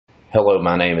Hello,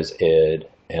 my name is Ed,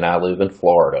 and I live in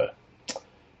Florida.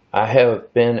 I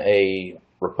have been a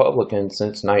Republican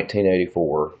since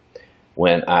 1984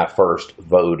 when I first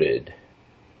voted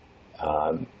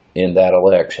in that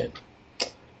election.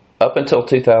 Up until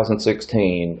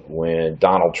 2016 when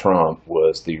Donald Trump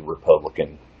was the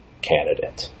Republican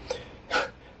candidate.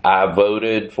 I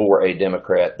voted for a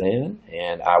Democrat then,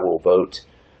 and I will vote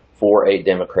for a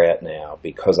Democrat now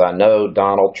because I know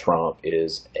Donald Trump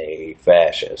is a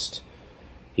fascist.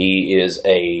 He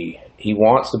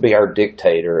wants to be our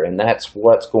dictator, and that's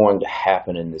what's going to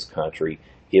happen in this country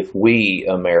if we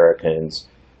Americans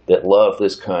that love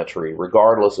this country,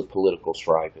 regardless of political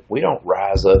stripe, if we don't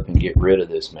rise up and get rid of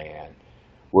this man,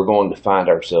 we're going to find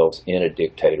ourselves in a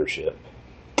dictatorship.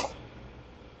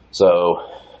 So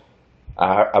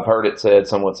I've heard it said,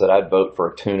 someone said I'd vote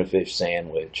for a tuna fish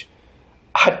sandwich.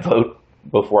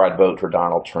 Before I'd vote for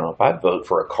Donald Trump, I'd vote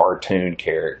for a cartoon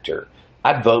character.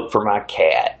 I'd vote for my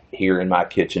cat here in my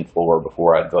kitchen floor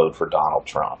before I'd vote for Donald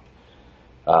Trump.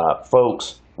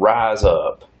 Folks, rise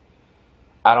up.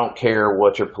 I don't care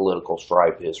what your political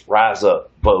stripe is. Rise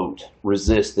up, vote,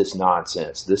 resist this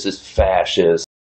nonsense. This is fascist.